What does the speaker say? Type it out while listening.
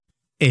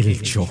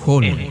El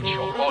chojol.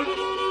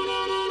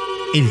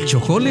 El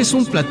chojol es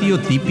un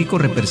platillo típico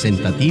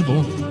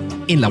representativo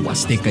en la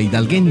Huasteca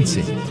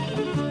hidalguense.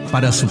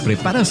 Para su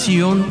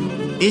preparación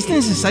es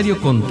necesario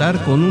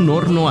contar con un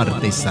horno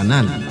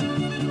artesanal.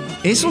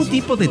 Es un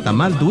tipo de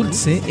tamal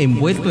dulce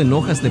envuelto en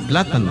hojas de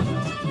plátano.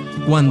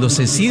 Cuando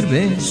se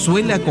sirve,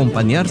 suele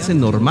acompañarse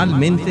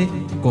normalmente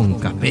con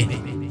café.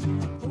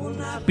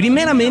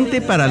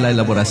 Primeramente, para la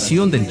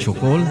elaboración del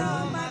chojol,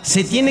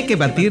 se tiene que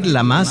batir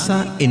la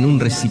masa en un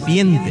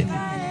recipiente.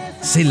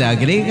 Se le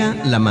agrega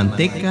la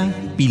manteca,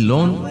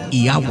 pilón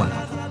y agua.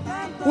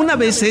 Una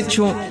vez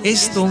hecho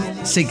esto,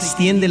 se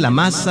extiende la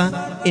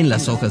masa en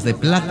las hojas de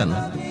plátano.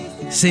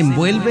 Se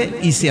envuelve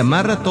y se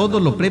amarra todo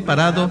lo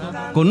preparado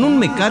con un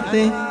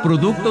mecate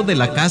producto de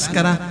la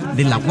cáscara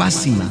de la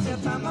guásima,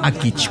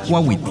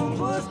 aquichcuahuitl.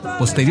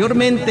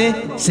 Posteriormente,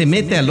 se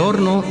mete al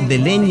horno de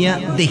leña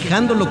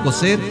dejándolo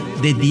cocer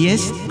de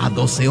 10 a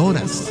 12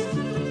 horas.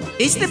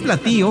 Este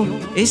platillo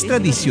es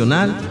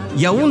tradicional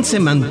y aún se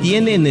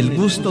mantiene en el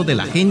gusto de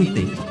la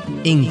gente,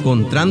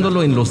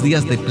 encontrándolo en los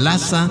días de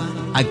plaza,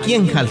 aquí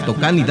en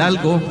Jaltocán,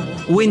 Hidalgo,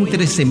 o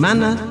entre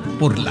semana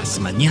por las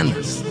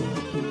mañanas.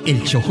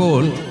 El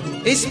chojol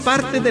es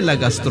parte de la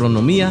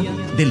gastronomía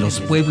de los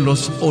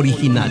pueblos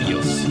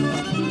originarios.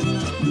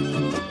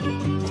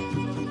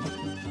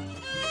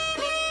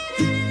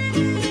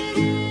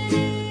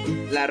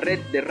 La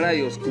red de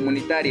radios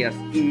comunitarias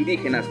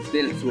indígenas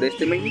del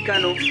sureste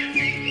mexicano,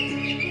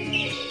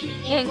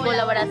 en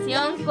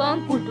colaboración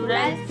con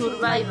Cultural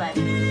Survival.